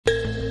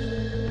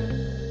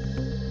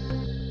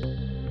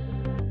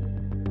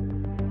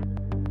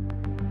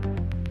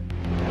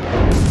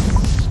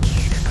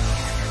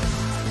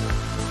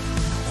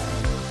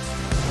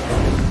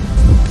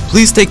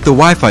Please take the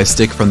Wi-Fi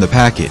stick from the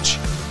package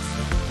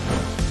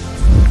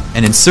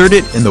and insert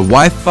it in the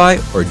Wi-Fi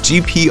or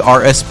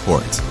GPRS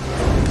port.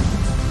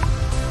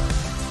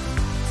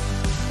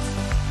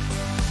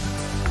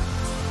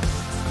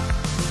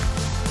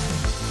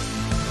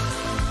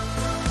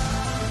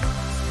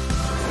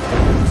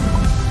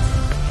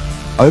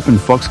 Open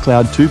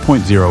FoxCloud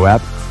 2.0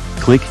 app,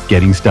 click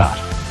Getting Start.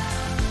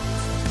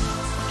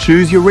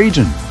 Choose your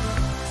region.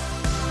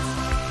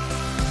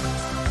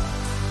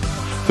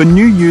 For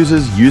new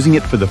users using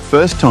it for the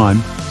first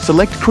time,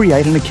 select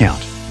Create an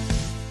account.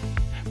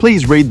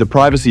 Please read the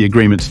privacy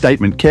agreement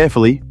statement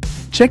carefully,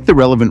 check the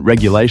relevant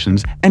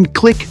regulations and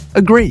click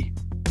Agree.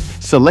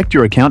 Select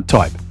your account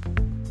type.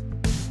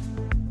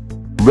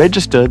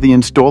 Register the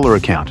installer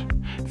account.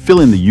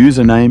 Fill in the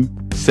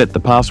username, set the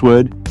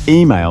password,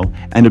 email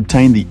and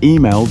obtain the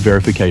email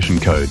verification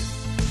code.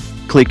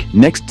 Click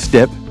Next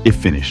Step if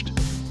finished.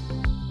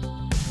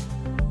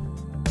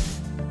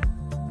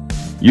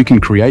 You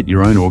can create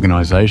your own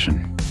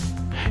organization.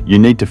 You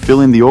need to fill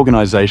in the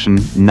organization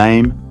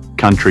name,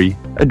 country,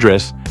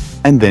 address,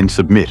 and then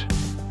submit.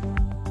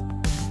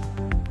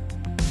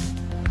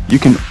 You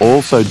can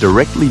also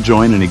directly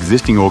join an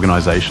existing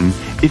organization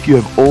if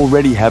you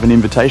already have an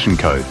invitation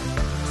code.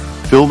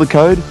 Fill the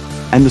code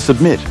and the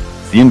submit.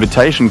 The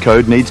invitation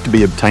code needs to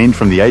be obtained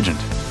from the agent.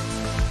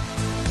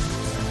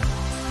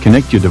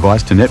 Connect your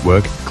device to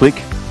network, click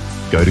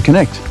Go to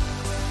Connect.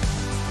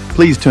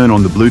 Please turn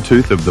on the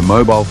Bluetooth of the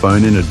mobile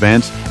phone in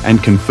advance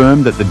and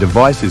confirm that the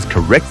device is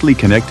correctly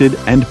connected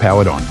and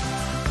powered on.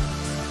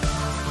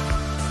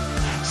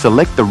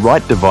 Select the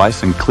right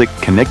device and click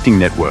Connecting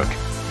Network,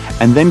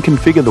 and then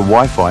configure the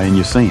Wi-Fi in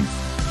your scene.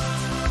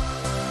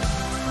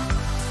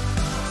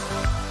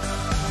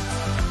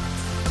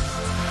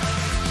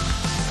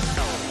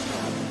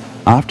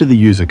 After the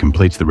user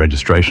completes the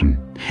registration,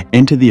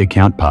 enter the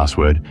account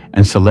password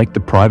and select the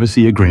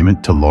privacy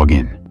agreement to log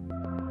in.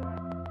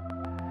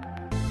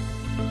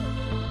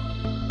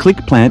 Click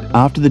Plant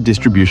after the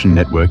distribution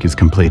network is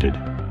completed.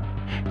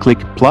 Click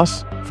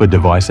Plus for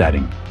device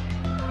adding.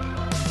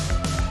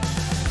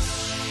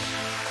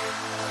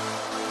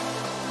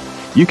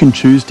 You can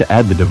choose to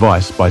add the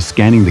device by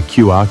scanning the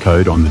QR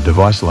code on the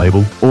device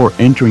label or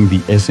entering the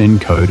SN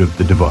code of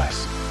the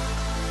device.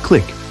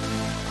 Click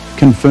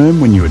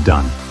Confirm when you are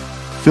done.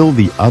 Fill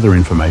the other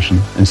information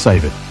and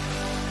save it.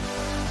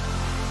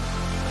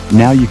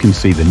 Now you can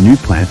see the new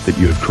plant that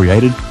you have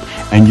created,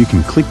 and you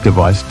can click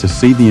Device to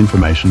see the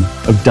information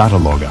of Data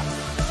Logger.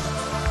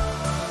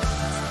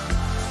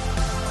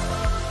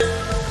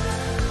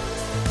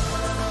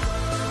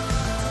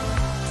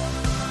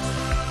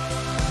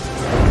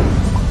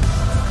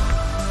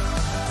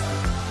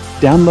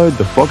 Download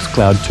the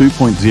FoxCloud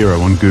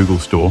 2.0 on Google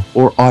Store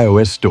or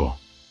iOS Store.